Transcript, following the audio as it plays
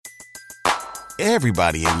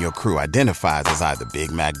Everybody in your crew identifies as either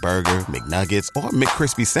Big Mac Burger, McNuggets, or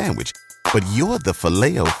McCrispy Sandwich. But you're the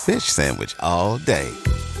Filet-O-Fish Sandwich all day.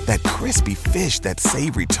 That crispy fish, that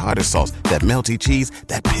savory tartar sauce, that melty cheese,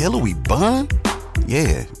 that pillowy bun.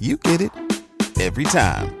 Yeah, you get it. Every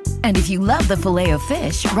time. And if you love the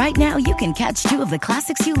Filet-O-Fish, right now you can catch two of the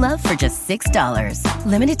classics you love for just $6.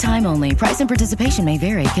 Limited time only. Price and participation may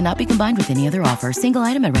vary. Cannot be combined with any other offer. Single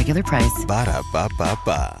item at regular price.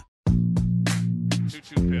 Ba-da-ba-ba-ba.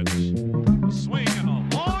 2-2 pitch. Swing and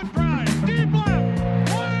a long drive. Deep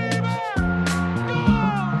left. Way back.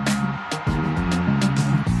 Gone.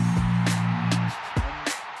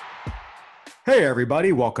 Hey,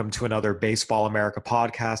 everybody. Welcome to another Baseball America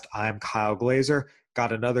podcast. I'm Kyle Glazer.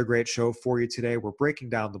 Got another great show for you today. We're breaking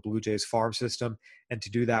down the Blue Jays farm system. And to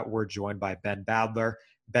do that, we're joined by Ben Badler.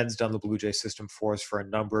 Ben's done the Blue Jays system for us for a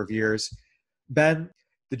number of years. Ben,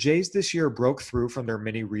 the Jays this year broke through from their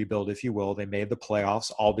mini rebuild, if you will. They made the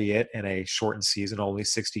playoffs, albeit in a shortened season, only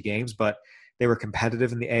 60 games, but they were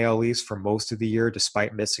competitive in the AL East for most of the year,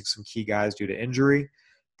 despite missing some key guys due to injury.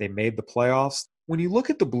 They made the playoffs. When you look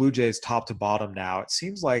at the Blue Jays top to bottom now, it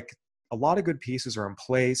seems like a lot of good pieces are in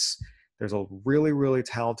place. There's a really, really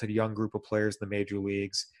talented young group of players in the major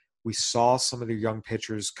leagues. We saw some of the young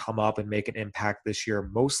pitchers come up and make an impact this year,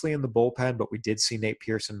 mostly in the bullpen, but we did see Nate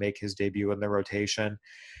Pearson make his debut in the rotation.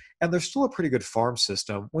 And there's still a pretty good farm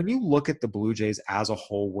system. When you look at the Blue Jays as a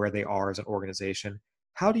whole, where they are as an organization,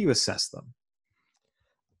 how do you assess them?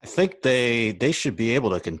 I think they should be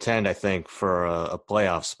able to contend, I think, for a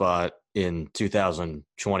playoff spot in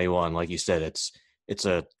 2021. Like you said, it's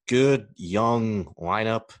a good young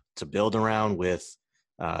lineup to build around with.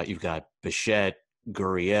 You've got Bichette,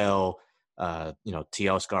 Gurriel,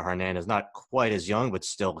 Teoscar Hernandez, not quite as young, but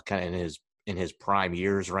still kind of in his prime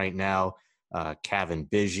years right now. Cavan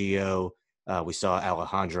Biggio. We saw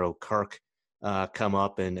Alejandro Kirk come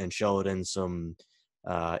up and show it in some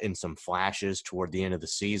flashes toward the end of the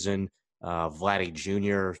season. Vladdy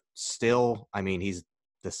Jr. still, I mean, he's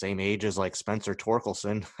the same age as like Spencer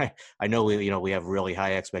Torkelson. I know we have really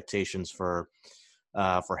high expectations for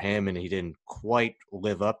him, and he didn't quite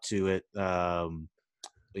live up to it,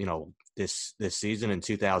 this season in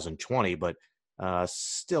 2020, but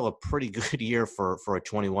still a pretty good year for a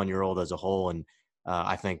 21-year-old as a whole. And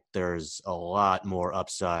I think there's a lot more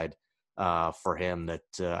upside for him that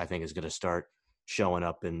I think is going to start showing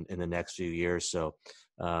up in the next few years. So,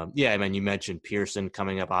 I mean, you mentioned Pearson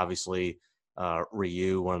coming up, obviously,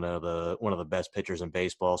 Ryu, one of the best pitchers in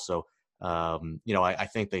baseball. So, I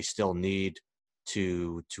think they still need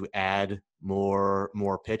to add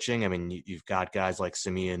more pitching. I mean, you've got guys like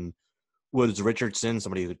Simeon Woods Richardson,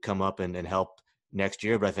 somebody who could come up and help next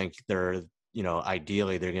year, but I think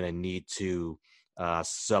ideally they're going to need to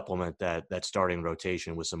supplement that starting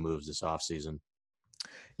rotation with some moves this offseason.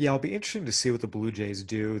 Yeah, it'll be interesting to see what the Blue Jays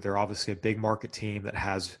do. They're obviously a big market team that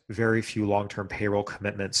has very few long-term payroll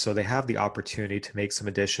commitments, so they have the opportunity to make some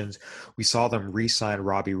additions. We saw them re-sign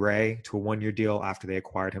Robbie Ray to a one-year deal after they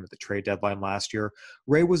acquired him at the trade deadline last year.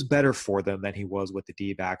 Ray was better for them than he was with the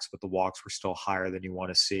D-backs, but the walks were still higher than you want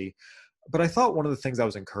to see. But I thought one of the things that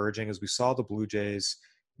was encouraging is we saw the Blue Jays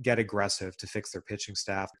get aggressive to fix their pitching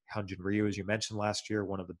staff. Hyunjin Ryu, as you mentioned last year,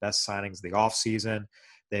 one of the best signings of the offseason.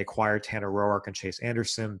 They acquired Tanner Roark and Chase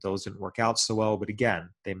Anderson. Those didn't work out so well, but again,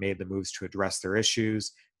 they made the moves to address their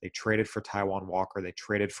issues. They traded for Taijuan Walker. They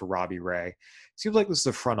traded for Robbie Ray. It seems like this is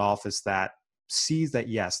a front office that sees that,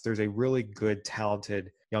 yes, there's a really good, talented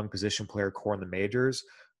young position player core in the majors,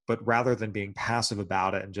 but rather than being passive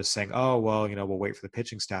about it and just saying, oh, well, we'll wait for the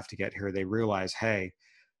pitching staff to get here, they realize, hey,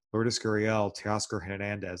 Lourdes Gurriel, Teoscar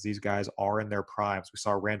Hernandez, these guys are in their primes. We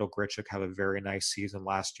saw Randall Grichuk have a very nice season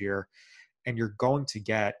last year, and you're going to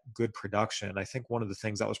get good production. I think one of the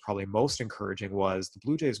things that was probably most encouraging was the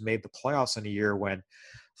Blue Jays made the playoffs in a year when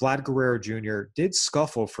Vlad Guerrero Jr. did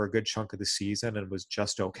scuffle for a good chunk of the season and was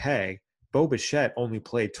just okay. Bo Bichette only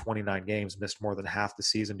played 29 games, missed more than half the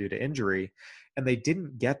season due to injury, and they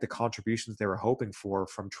didn't get the contributions they were hoping for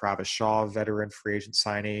from Travis Shaw, veteran free agent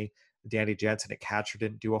signee. Danny Jansen at catcher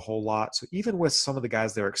didn't do a whole lot. So even with some of the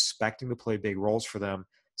guys they were expecting to play big roles for them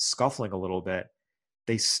scuffling a little bit,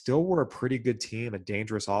 they still were a pretty good team, a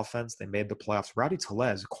dangerous offense. They made the playoffs. Rowdy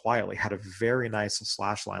Tellez quietly had a very nice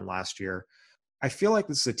slash line last year. I feel like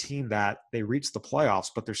this is a team that they reached the playoffs,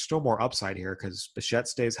 but there's still more upside here because Bichette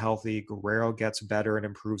stays healthy, Guerrero gets better and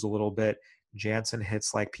improves a little bit, Jansen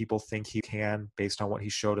hits like people think he can based on what he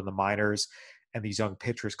showed in the minors, and these young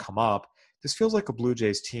pitchers come up. This feels like a Blue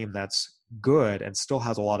Jays team that's good and still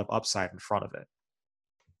has a lot of upside in front of it.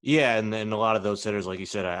 Yeah, and then a lot of those hitters, like you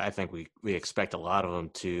said, I think we expect a lot of them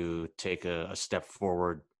to take a step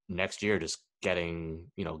forward next year, just getting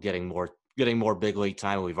more big league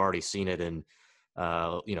time. We've already seen it in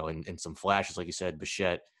some flashes, like you said,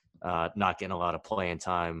 Bichette not getting a lot of playing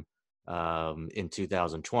time in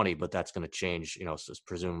 2020, but that's going to change. So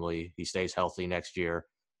presumably he stays healthy next year.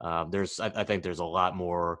 I think there's a lot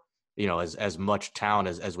more, as much talent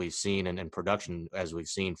as we've seen and production as we've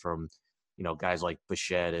seen from, guys like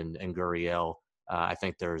Bichette and Gurriel. I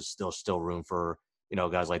think there's still room for,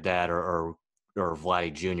 guys like that or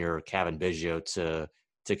Vladdy Jr. or Kevin Biggio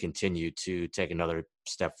to continue to take another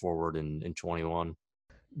step forward in 21.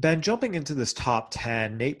 Ben, jumping into this top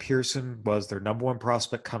 10, Nate Pearson was their number one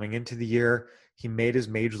prospect coming into the year. He made his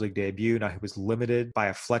major league debut. Now, he was limited by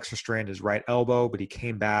a flexor strain in his right elbow, but he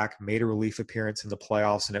came back, made a relief appearance in the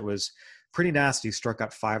playoffs, and it was pretty nasty. He struck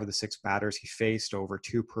out 5 of the 6 batters he faced over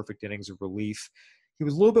 2 perfect innings of relief. He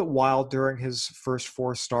was a little bit wild during his first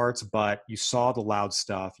 4 starts, but you saw the loud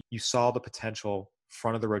stuff. You saw the potential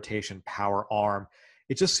front of the rotation power arm.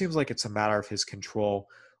 It just seems like it's a matter of his control.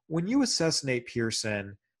 When you assess Nate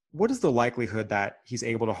Pearson, what is the likelihood that he's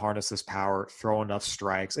able to harness this power, throw enough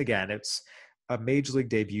strikes? Again, it's a major league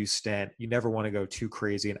debut stint. You never want to go too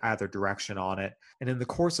crazy in either direction on it. And in the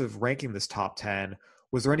course of ranking this top 10,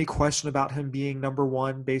 was there any question about him being number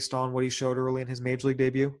one based on what he showed early in his major league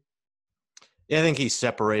debut? Yeah, I think he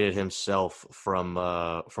separated himself from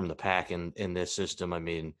the pack in this system. I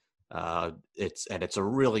mean, it's a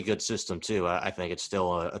really good system too. I think it's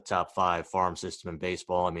still a top 5 farm system in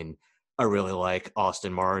baseball. I mean, I really like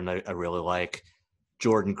Austin Martin. I really like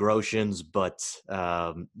Jordan Groshans, but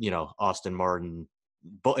Austin Martin,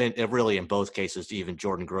 really in both cases, even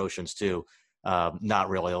Jordan Groshans too. Not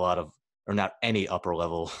really a lot of, or not any upper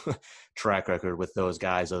level track record with those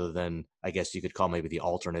guys, other than I guess you could call maybe the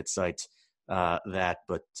alternate site that.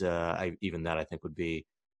 But even that I think would be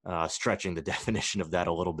stretching the definition of that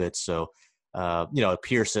a little bit. So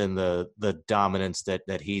Pearson, the dominance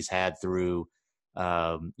that he's had through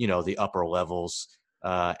the upper levels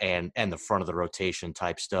and the front of the rotation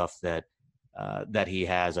type stuff that he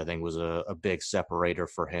has, I think was a big separator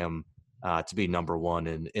for him to be number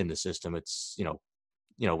one in the system. It's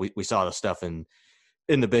we saw the stuff in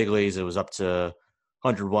the big leagues. It was up to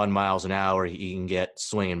 101 miles an hour. He can get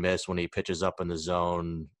swing and miss when he pitches up in the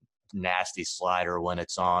zone, nasty slider when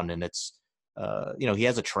it's on, and it's he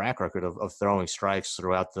has a track record of throwing strikes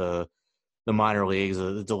throughout the minor leagues.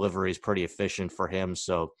 The delivery is pretty efficient for him.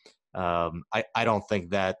 So I don't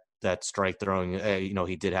think that strike throwing,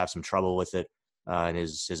 he did have some trouble with it in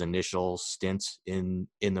his initial stint in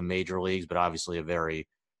the major leagues, but obviously a very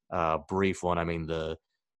brief one. I mean,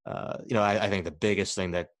 I think the biggest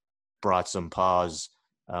thing that brought some pause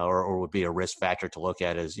or would be a risk factor to look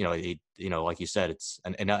at is, like you said, it's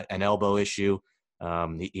an elbow issue.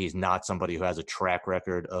 He's not somebody who has a track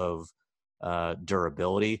record of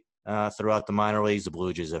durability throughout the minor leagues. The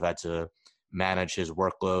Blue Jays have had to manage his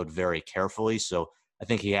workload very carefully. So I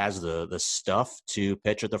think he has the stuff to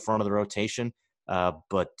pitch at the front of the rotation.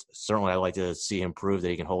 But certainly I'd like to see him prove that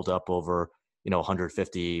he can hold up over,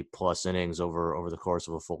 150 plus innings over the course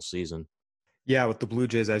of a full season. Yeah, with the Blue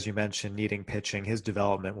Jays, as you mentioned, needing pitching, his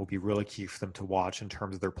development will be really key for them to watch in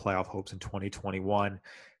terms of their playoff hopes in 2021.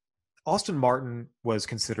 Austin Martin was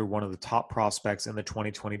considered one of the top prospects in the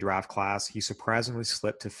 2020 draft class. He surprisingly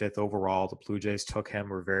slipped to 5th overall. The Blue Jays took him.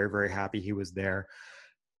 We're very, very happy he was there.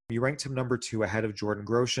 You ranked him number 2 ahead of Jordan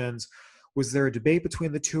Groshans. Was there a debate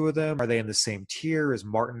between the two of them? Are they in the same tier? Is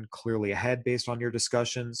Martin clearly ahead based on your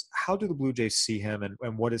discussions? How do the Blue Jays see him,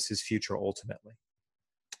 and what is his future ultimately?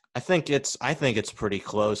 I think it's pretty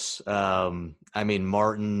close. I mean,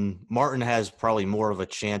 Martin has probably more of a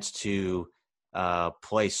chance to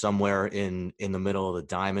play somewhere in the middle of the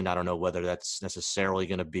diamond. I don't know whether that's necessarily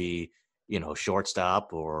going to be,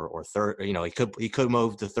 shortstop or third. He could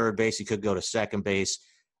move to third base. He could go to second base.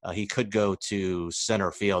 He could go to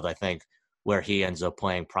center field. I think where he ends up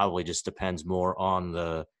playing probably just depends more on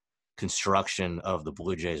the construction of the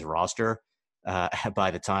Blue Jays roster.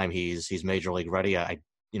 By the time he's major league ready, I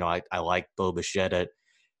like Bo Bichette at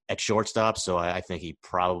shortstop, so I think he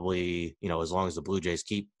probably, as long as the Blue Jays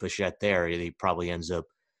keep Bichette there, he probably ends up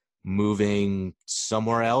moving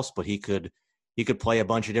somewhere else. But he could play a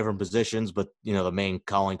bunch of different positions. But the main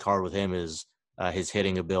calling card with him is his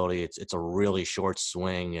hitting ability. It's a really short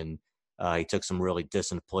swing, and he took some really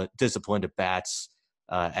disciplined at bats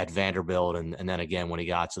at Vanderbilt, and then again when he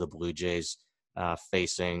got to the Blue Jays,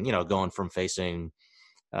 going from facing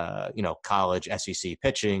college SEC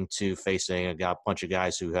pitching to facing a bunch of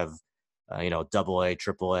guys who have, AA,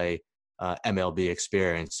 AAA, MLB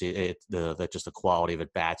experience. Just the quality of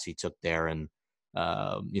at bats he took there, and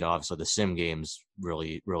obviously the sim games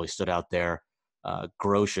really, really stood out there.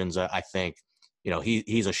 Groshans, I think,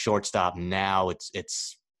 he's a shortstop now.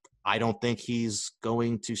 I don't think he's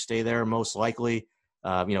going to stay there most likely.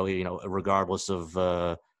 Regardless of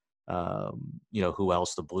who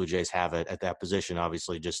else the Blue Jays have at that position.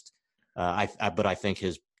 Obviously, but I think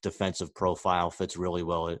his defensive profile fits really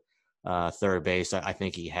well at third base. I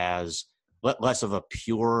think he has less of a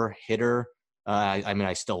pure hitter.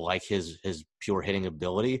 I still like his pure hitting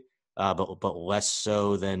ability, but less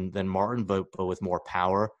so than Martin, but with more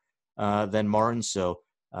power than Martin. So,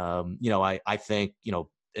 I think,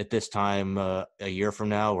 at this time a year from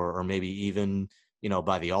now, or maybe even,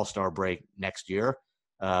 by the All-Star break next year,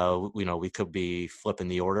 we could be flipping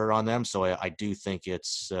the order on them. So I do think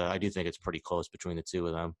it's pretty close between the two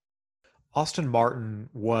of them. Austin Martin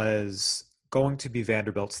was going to be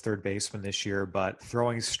Vanderbilt's third baseman this year, but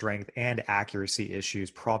throwing strength and accuracy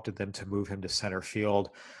issues prompted them to move him to center field.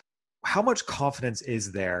 How much confidence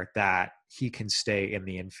is there that he can stay in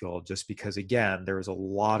the infield? Just because, again, there was a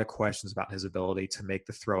lot of questions about his ability to make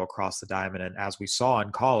the throw across the diamond. And as we saw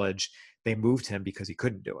in college, they moved him because he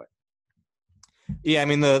couldn't do it. Yeah, I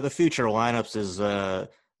mean, the future lineups is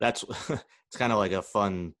that's it's kind of like a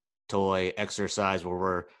fun toy exercise where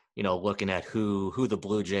we're looking at who the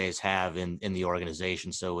Blue Jays have in the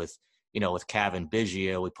organization. So with Cavan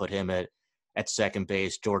Biggio, we put him at second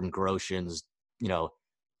base. Jordan Groshans,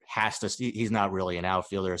 he's not really an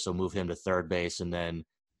outfielder, so move him to third base. And then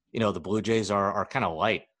the Blue Jays are kind of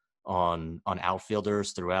light on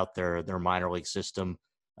outfielders throughout their minor league system.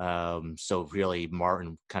 So really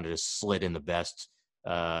Martin kind of just slid in the best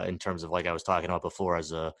in terms of, like I was talking about before,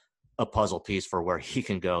 as a puzzle piece for where he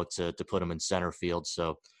can go to put him in center field.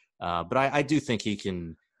 So, but I do think he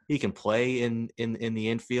can play in the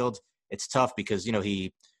infield. It's tough because,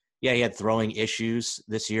 he had throwing issues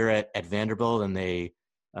this year at Vanderbilt, and they,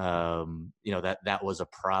 that was a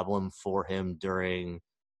problem for him during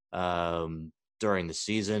the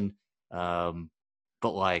season.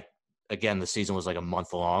 But again, the season was like a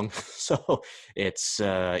month long. So it's,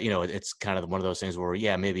 it's kind of one of those things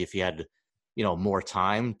where, maybe if he had, more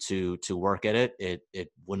time to work at it, it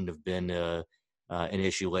wouldn't have been an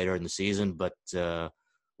issue later in the season. But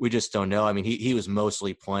we just don't know. I mean, he was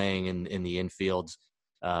mostly playing in the infield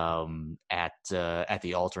at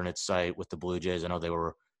the alternate site with the Blue Jays. I know they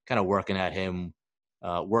were kind of working at him,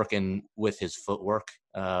 working with his footwork,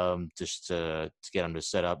 just to get him to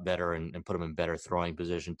set up better and put him in better throwing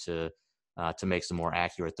position to make some more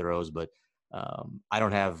accurate throws. But I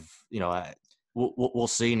don't have, we'll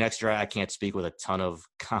see next year. I can't speak with a ton of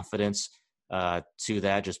confidence to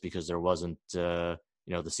that, just because there wasn't, the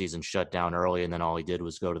season shut down early, and then all he did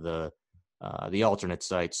was go to the alternate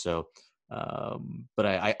site. So, but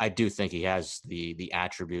I do think he has the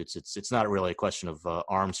attributes. It's not really a question of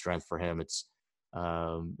arm strength for him.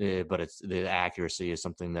 But it's the accuracy is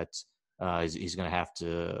something that he's going to have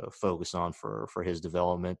to focus on for his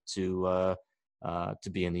development to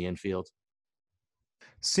be in the infield.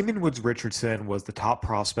 Simeon Woods Richardson was the top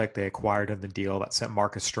prospect they acquired in the deal that sent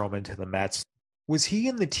Marcus Stroman to the Mets. Was he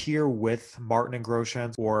in the tier with Martin and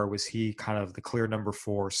Groshans, or was he kind of the clear number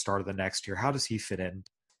 4 start of the next year? How does he fit in?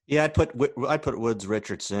 Yeah, I'd put Woods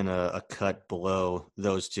Richardson a cut below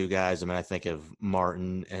those two guys. I mean, I think of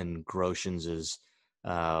Martin and Groshans as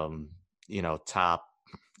top.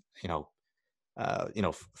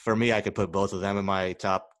 For me, I could put both of them in my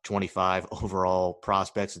top 25 overall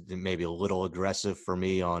prospects. Maybe a little aggressive for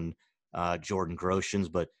me on Jordan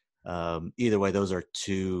Groshans, but either way, those are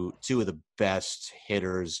two of the best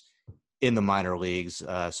hitters in the minor leagues.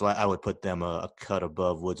 So I would put them a cut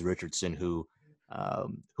above Woods Richardson, who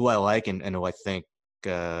I like and who I think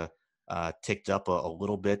ticked up a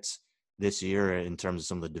little bit this year in terms of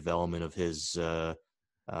some of the development of his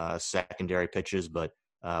secondary pitches, but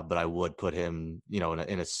I would put him, in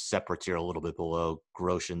a separate tier, a little bit below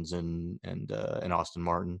Groshans and Austin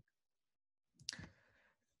Martin.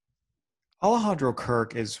 Alejandro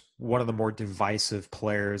Kirk is one of the more divisive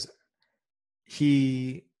players.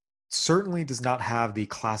 He certainly does not have the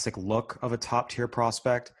classic look of a top-tier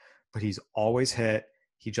prospect, but he's always hit.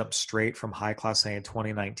 He jumped straight from high class A in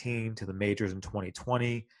 2019 to the majors in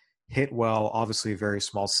 2020. Hit well, obviously a very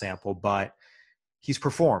small sample, but he's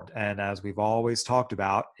performed. And as we've always talked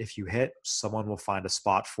about, if you hit, someone will find a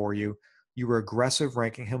spot for you. You were aggressive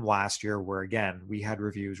ranking him last year, where, again, we had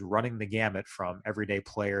reviews running the gamut from everyday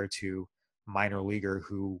player to minor leaguer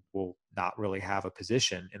who will not really have a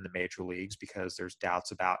position in the major leagues because there's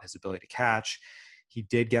doubts about his ability to catch. He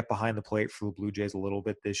did get behind the plate for the Blue Jays a little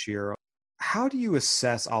bit this year. How do you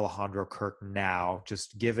assess Alejandro Kirk now,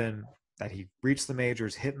 just given that he reached the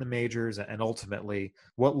majors, hit in the majors, and ultimately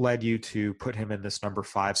what led you to put him in this number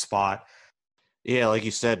 5 spot? Yeah, like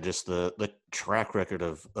you said, just the track record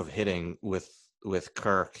of hitting with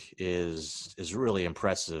Kirk is really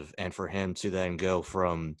impressive, and for him to then go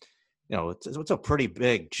from, it's a pretty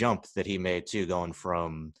big jump that he made too, going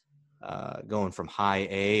from high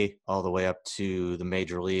A all the way up to the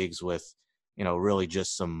major leagues with, really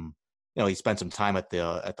just some, he spent some time at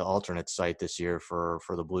the alternate site this year for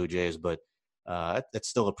the Blue Jays, but that's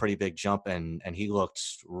still a pretty big jump, and he looked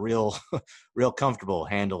real real comfortable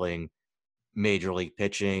handling major league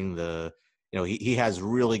pitching. He has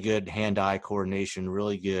really good hand-eye coordination,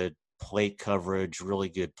 really good plate coverage, really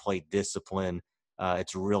good plate discipline.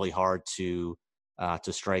 It's really hard to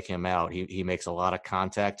strike him out. He makes a lot of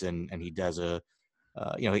contact, and he does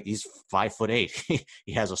he's 5'8".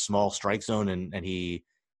 He has a small strike zone, and he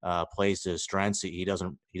plays to his strengths. He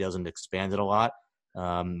doesn't expand it a lot.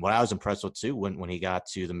 What I was impressed with too when he got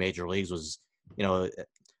to the major leagues was,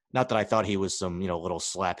 not that I thought he was some little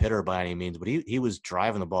slap hitter by any means, but he was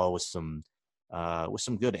driving the ball with some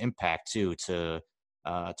good impact too, to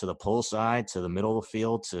the pull side, to the middle of the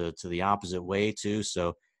field, to the opposite way too.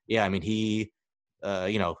 So yeah, I mean he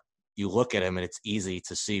you look at him and it's easy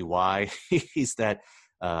to see why he's that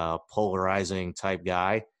polarizing type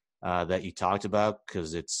guy that you talked about,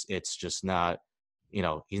 because it's just not,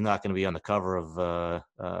 he's not going to be on the cover of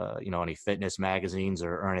any fitness magazines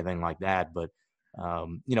or anything like that, but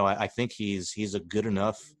I think he's a good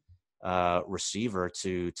enough receiver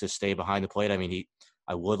to stay behind the plate. I mean,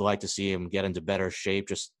 I would like to see him get into better shape,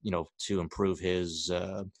 just to improve his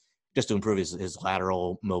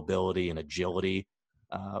lateral mobility and agility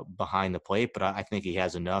behind the plate. But I think he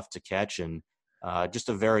has enough to catch, and just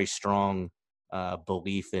a very strong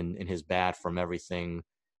belief in his bat from everything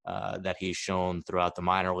that he's shown throughout the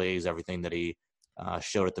minor leagues, everything that he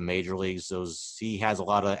showed at the major leagues. He has a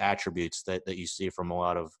lot of attributes that you see from a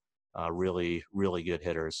lot of really, really good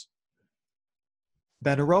hitters.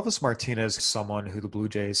 Ben, Aurelvis Martinez is someone who the Blue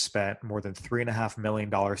Jays spent more than $3.5 million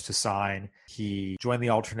to sign. He joined the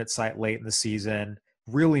alternate site late in the season,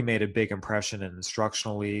 really made a big impression in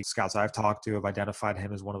instructional league. Scouts I've talked to have identified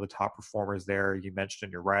him as one of the top performers there. You mentioned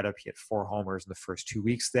in your write-up he had 4 homers in the first 2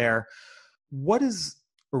 weeks there. What is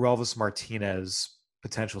Aurelvis Martinez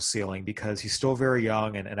potential ceiling? Because he's still very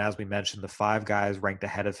young, and as we mentioned, the 5 guys ranked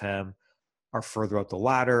ahead of him are further up the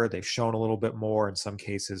ladder. They've shown a little bit more, in some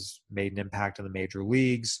cases made an impact in the major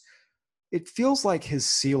leagues. It feels like his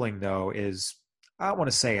ceiling, though, is, I don't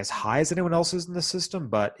want to say as high as anyone else's in the system,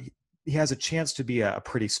 but he has a chance to be a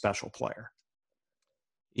pretty special player.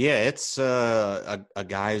 Yeah, it's a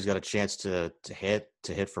guy who's got a chance to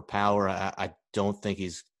hit for power. I don't think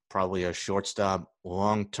he's probably a shortstop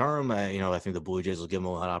long term. I think the Blue Jays will give him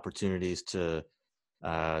a lot of opportunities to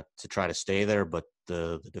try to stay there, but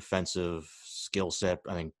the defensive skill set,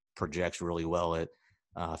 I think, projects really well at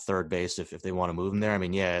third base if they want to move him there. I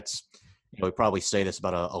mean, yeah, it's, we probably say this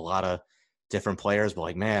about a lot of different players, but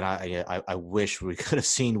like, man, I wish we could have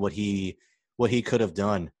seen what he could have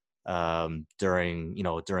done during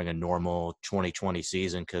a normal 2020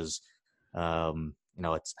 season, because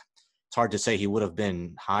it's hard to say he would have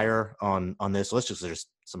been higher on this list, just there's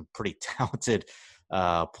some pretty talented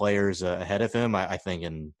players ahead of him. I think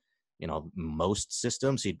in most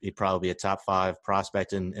systems he'd probably be a top 5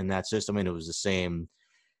 prospect in that system. And it was the same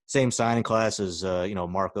signing class as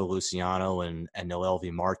Marco Luciano and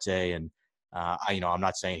Noelvi Marte, and I'm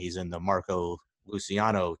not saying he's in the Marco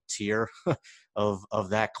Luciano tier of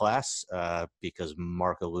that class because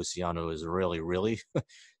Marco Luciano is really, really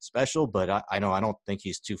special, but I don't think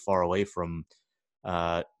he's too far away from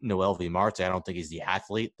Noelvi Marte. I don't think he's the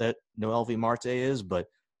athlete that Noelvi Marte is, but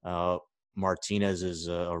Martinez is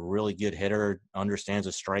a really good hitter, understands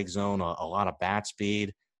the strike zone, a lot of bat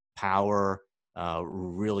speed, power,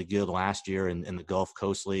 really good last year in the Gulf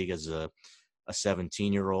Coast League as a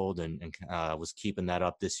 17-year-old, and was keeping that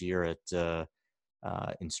up this year at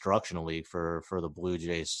instructional league for the Blue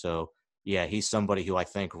Jays. So yeah, he's somebody who I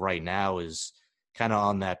think right now is kind of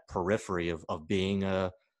on that periphery of being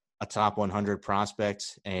a top 100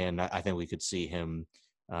 prospect, and I think we could see him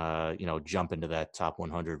jump into that top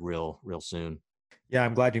 100 real soon. Yeah,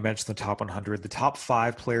 I'm glad you mentioned the top 100. The top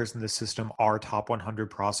 5 players in the system are top 100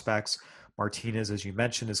 prospects. Martinez, as you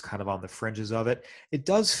mentioned, is kind of on the fringes of it. It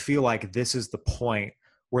does feel like this is the point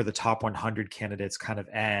where the top 100 candidates kind of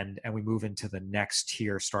end and we move into the next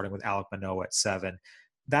tier, starting with Alek Manoah at 7.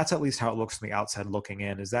 That's at least how it looks from the outside looking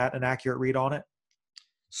in. Is that an accurate read on it?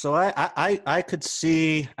 So I could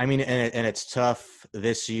see, I mean, and it's tough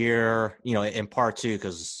this year, in part too,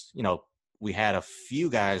 because, we had a few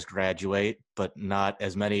guys graduate, but not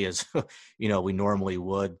as many as, we normally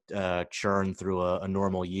would churn through a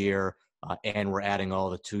normal year. and we're adding all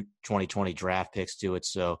the 2020 draft picks to it.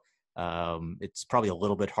 So it's probably a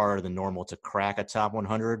little bit harder than normal to crack a top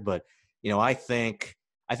 100. But, I think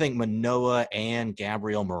Manoah and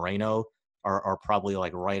Gabriel Moreno are probably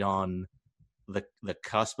like right on the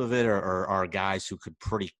cusp of it, or are guys who could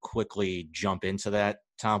pretty quickly jump into that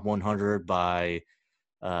top 100 by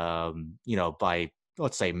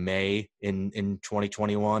let's say May in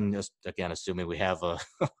 2021. Just again, assuming we have a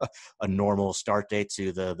a normal start date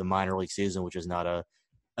to the minor league season, which is not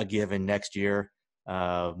a given next year.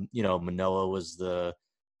 Manoah was the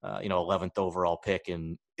 11th overall pick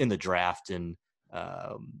in the draft in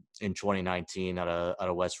 2019 out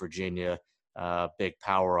of West Virginia. Big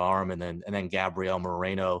power arm, and then Gabriel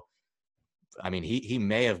Moreno. I mean, he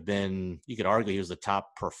may have been, you could argue he was the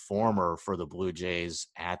top performer for the Blue Jays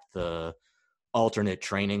at the alternate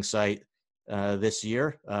training site this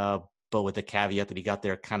year, but with the caveat that he got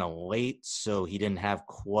there kind of late, so he didn't have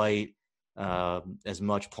quite as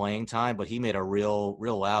much playing time, but he made a real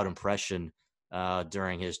loud impression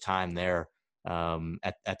during his time there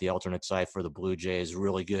at the alternate site for the Blue Jays.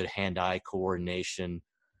 Really good hand-eye coordination,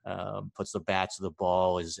 puts the bat to the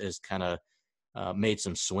ball, is kind of made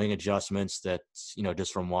some swing adjustments that,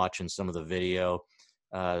 just from watching some of the video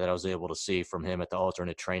that I was able to see from him at the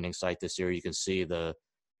alternate training site this year, you can see the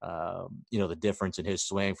difference in his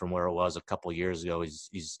swing from where it was a couple years ago.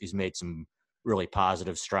 He's made some really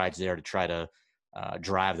positive strides there to try to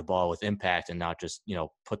drive the ball with impact and not just,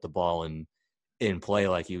 put the ball in play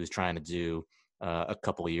like he was trying to do a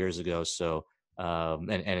couple of years ago. So,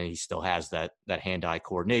 and he still has that hand-eye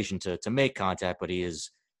coordination to make contact, but he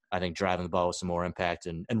is, I think, driving the ball with some more impact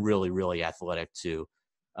and really, really athletic too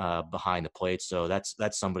behind the plate. So that's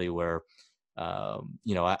somebody where,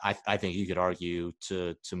 I think you could argue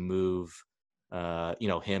to move,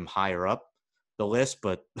 him higher up the list,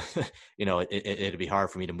 but it'd be hard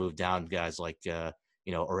for me to move down guys like, or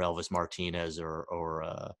Elvis Martinez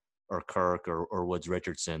or Kirk or Woods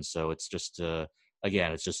Richardson. So it's just,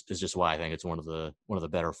 again, it's just why I think it's one of the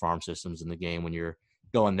better farm systems in the game when you're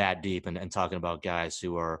going that deep and talking about guys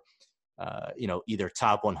who are, either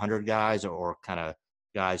top 100 guys or kind of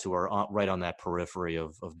guys who are right on that periphery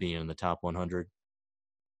of being in the top 100.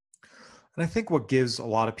 And I think what gives a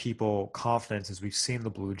lot of people confidence is we've seen the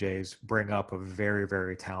Blue Jays bring up a very,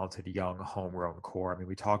 very talented young homegrown core. I mean,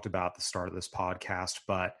 we talked about the start of this podcast,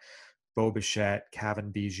 but Bo Bichette,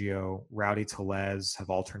 Cavan Biggio, Rowdy Tellez have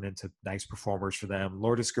all turned into nice performers for them.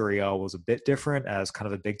 Lourdes Gurriel was a bit different as kind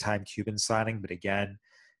of a big-time Cuban signing, but again,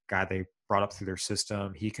 guy they brought up through their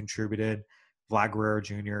system, he contributed. Vlad Guerrero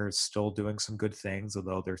Jr. is still doing some good things,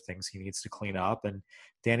 although there are things he needs to clean up. And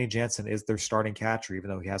Danny Jansen is their starting catcher, even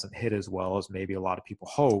though he hasn't hit as well as maybe a lot of people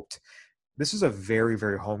hoped. This is a very,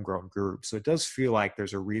 very homegrown group. So it does feel like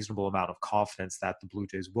there's a reasonable amount of confidence that the Blue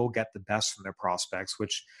Jays will get the best from their prospects,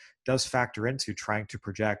 which does factor into trying to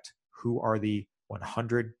project who are the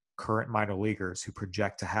 100 current minor leaguers who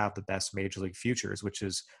project to have the best major league futures, which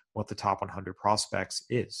is what the top 100 prospects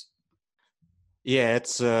is. Yeah,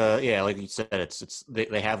 it's like you said, it's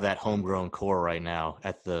they have that homegrown core right now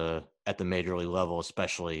at the major league level,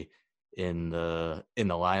 especially in the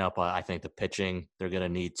lineup. I think the pitching they're going to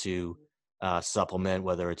need to supplement,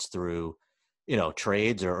 whether it's through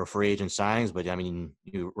trades or free agent signings. But I mean,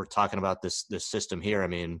 we're talking about this system here. I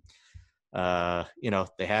mean,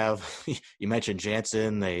 they have you mentioned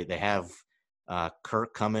Jansen, they have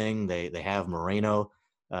Kirk coming, they have Moreno.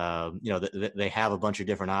 They have a bunch of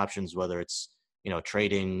different options, whether it's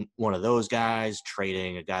trading one of those guys,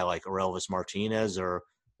 trading a guy like Elvis Martinez, or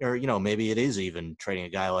maybe it is even trading a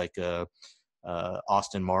guy like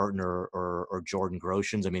Austin Martin or Jordan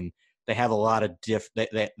Groshans. I mean, they have a lot of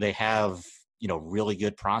they have really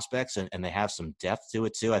good prospects and they have some depth to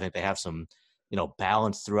it too. I think they have some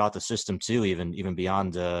balance throughout the system too, even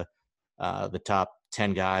beyond the top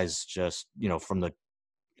 10 guys, just from the,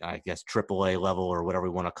 I guess, AAA level or whatever we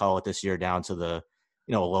want to call it this year, down to the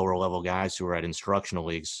lower level guys who are at instructional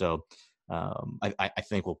leagues. So I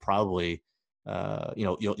think we'll probably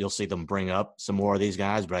you'll see them bring up some more of these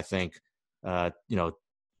guys, but I think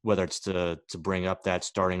whether it's to bring up that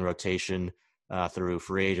starting rotation through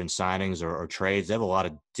free agent signings or trades, they have a lot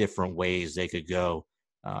of different ways they could go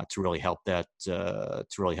to really help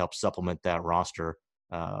supplement that roster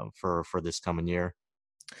for this coming year.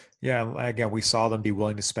 Yeah, again, we saw them be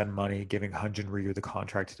willing to spend money, giving Hyun-Jin Ryu the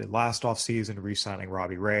contract he did last offseason, re-signing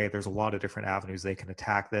Robbie Ray. There's a lot of different avenues they can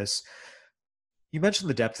attack this. You mentioned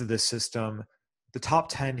the depth of this system. The top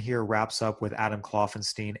 10 here wraps up with Adam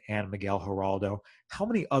Kloffenstein and Miguel Geraldo. How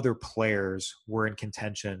many other players were in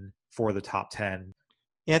contention for the top 10?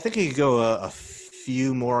 Yeah, I think you could go a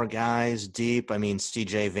few more guys deep. I mean,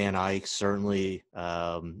 CJ Van Eyck certainly,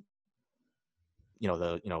 top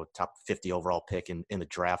 50 overall pick in the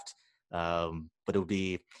draft. But it'd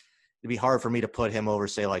be hard for me to put him over,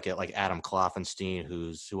 say, like Adam Kloffenstein,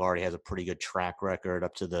 who already has a pretty good track record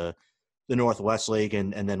up to the Northwest League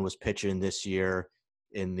and then was pitching this year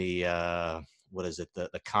in the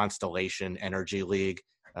the Constellation Energy League.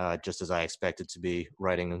 Just as I expected to be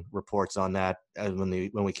writing reports on that when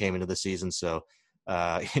we came into the season. So,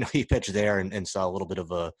 he pitched there and saw a little bit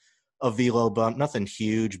of a velo bump, nothing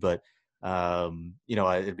huge, but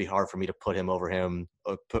it'd be hard for me to put him over him.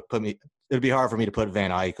 It'd be hard for me to put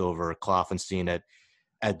Van Eyck over Kloffenstein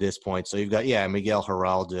at this point. So you've got Miguel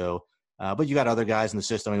Geraldo, but you got other guys in the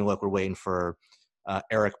system. I mean, look, we're waiting for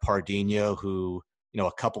Eric Pardinho, who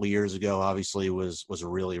a couple of years ago obviously was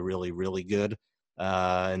really, really, really good.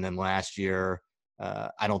 And then last year,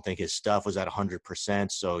 I don't think his stuff was at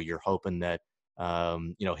 100%. So you're hoping that,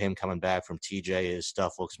 him coming back from TJ, his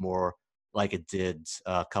stuff looks more like it did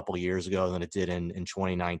a couple of years ago than it did in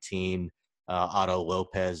 2019. Otto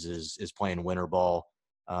Lopez is playing winter ball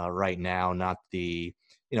right now. Not the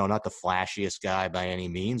flashiest guy by any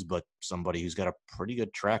means, but somebody who's got a pretty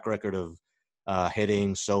good track record of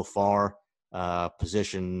hitting so far.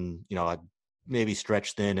 Position, maybe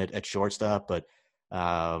stretched thin at shortstop, but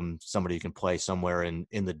somebody who can play somewhere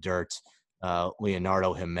in the dirt.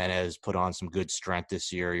 Leonardo Jimenez put on some good strength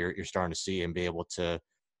this year. You're starting to see him be able to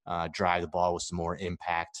drive the ball with some more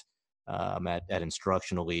impact at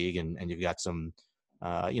Instructional League, and you've got some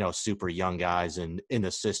super young guys in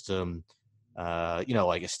the system.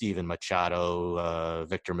 Like a Steven Machado,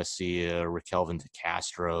 Victor Mejia, Raquelvin De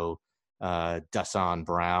Castro, Dasan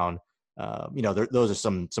Brown. Those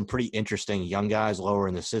are some pretty interesting young guys lower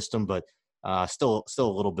in the system, but still a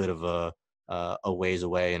little bit of a ways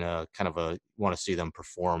away, and want to see them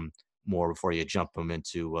perform more before you jump them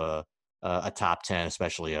into a top 10,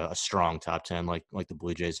 especially a strong top 10 like the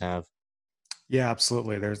Blue Jays have. Yeah,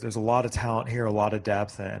 absolutely. There's a lot of talent here, a lot of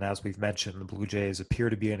depth, and as we've mentioned, the Blue Jays appear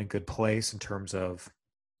to be in a good place in terms of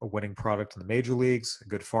a winning product in the major leagues, a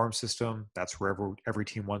good farm system. That's where every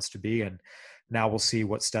team wants to be, and now we'll see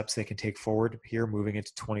what steps they can take forward here moving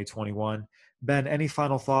into 2021. Ben, any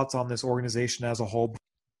final thoughts on this organization as a whole?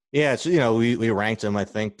 Yeah, so, we ranked them, I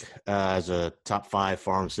think, as a top 5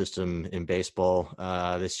 farm system in baseball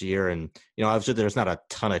this year. And, obviously there's not a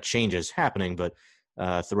ton of changes happening, but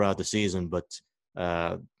throughout the season, but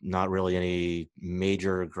not really any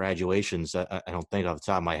major graduations. I don't think off the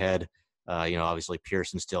top of my head. Obviously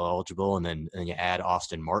Pearson's still eligible, and then you add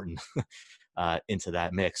Austin Martin into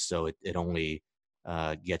that mix. So it only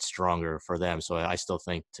gets stronger for them. So I still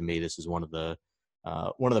think, to me, this is one of the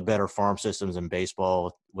better farm systems in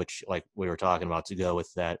baseball, which, like we were talking about, to go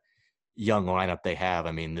with that young lineup they have.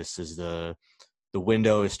 I mean, this is the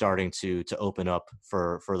window is starting to open up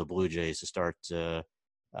for the Blue Jays to start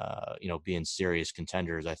being serious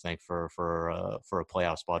contenders, I think, for a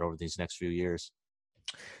playoff spot over these next few years.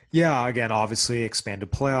 Yeah, again, obviously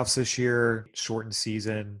expanded playoffs this year, shortened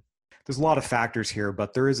season. There's a lot of factors here,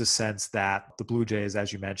 but there is a sense that the Blue Jays,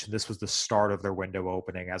 as you mentioned, this was the start of their window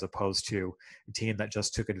opening, as opposed to a team that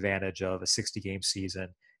just took advantage of a 60-game season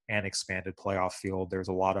and expanded playoff field. There's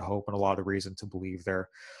a lot of hope and a lot of reason to believe they're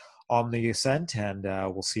on the ascent, and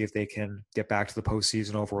we'll see if they can get back to the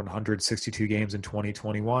postseason over 162 games in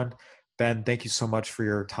 2021. Ben, thank you so much for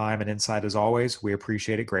your time and insight as always. We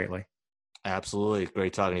appreciate it greatly. Absolutely.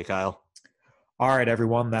 Great talking to you, Kyle. All right,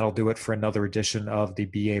 everyone, that'll do it for another edition of the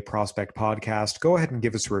BA Prospect Podcast. Go ahead and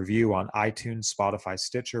give us a review on iTunes, Spotify,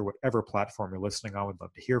 Stitcher, whatever platform you're listening on. We'd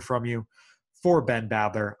love to hear from you. For Ben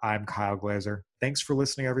Badler, I'm Kyle Glazer. Thanks for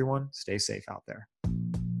listening, everyone. Stay safe out there.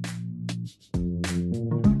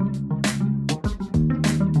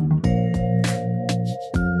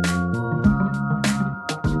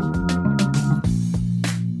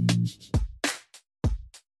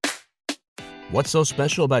 What's so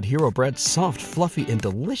special about Hero Bread's soft, fluffy, and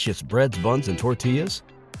delicious breads, buns, and tortillas?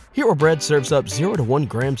 Hero Bread serves up 0 to 1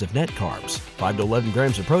 grams of net carbs, 5 to 11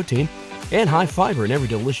 grams of protein, and high fiber in every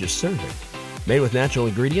delicious serving. Made with natural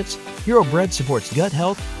ingredients, Hero Bread supports gut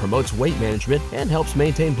health, promotes weight management, and helps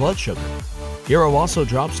maintain blood sugar. Hero also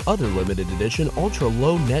drops other limited edition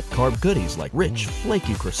ultra-low net carb goodies like rich,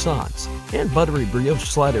 flaky croissants and buttery brioche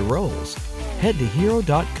slider rolls. Head to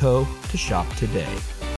hero.co to shop today.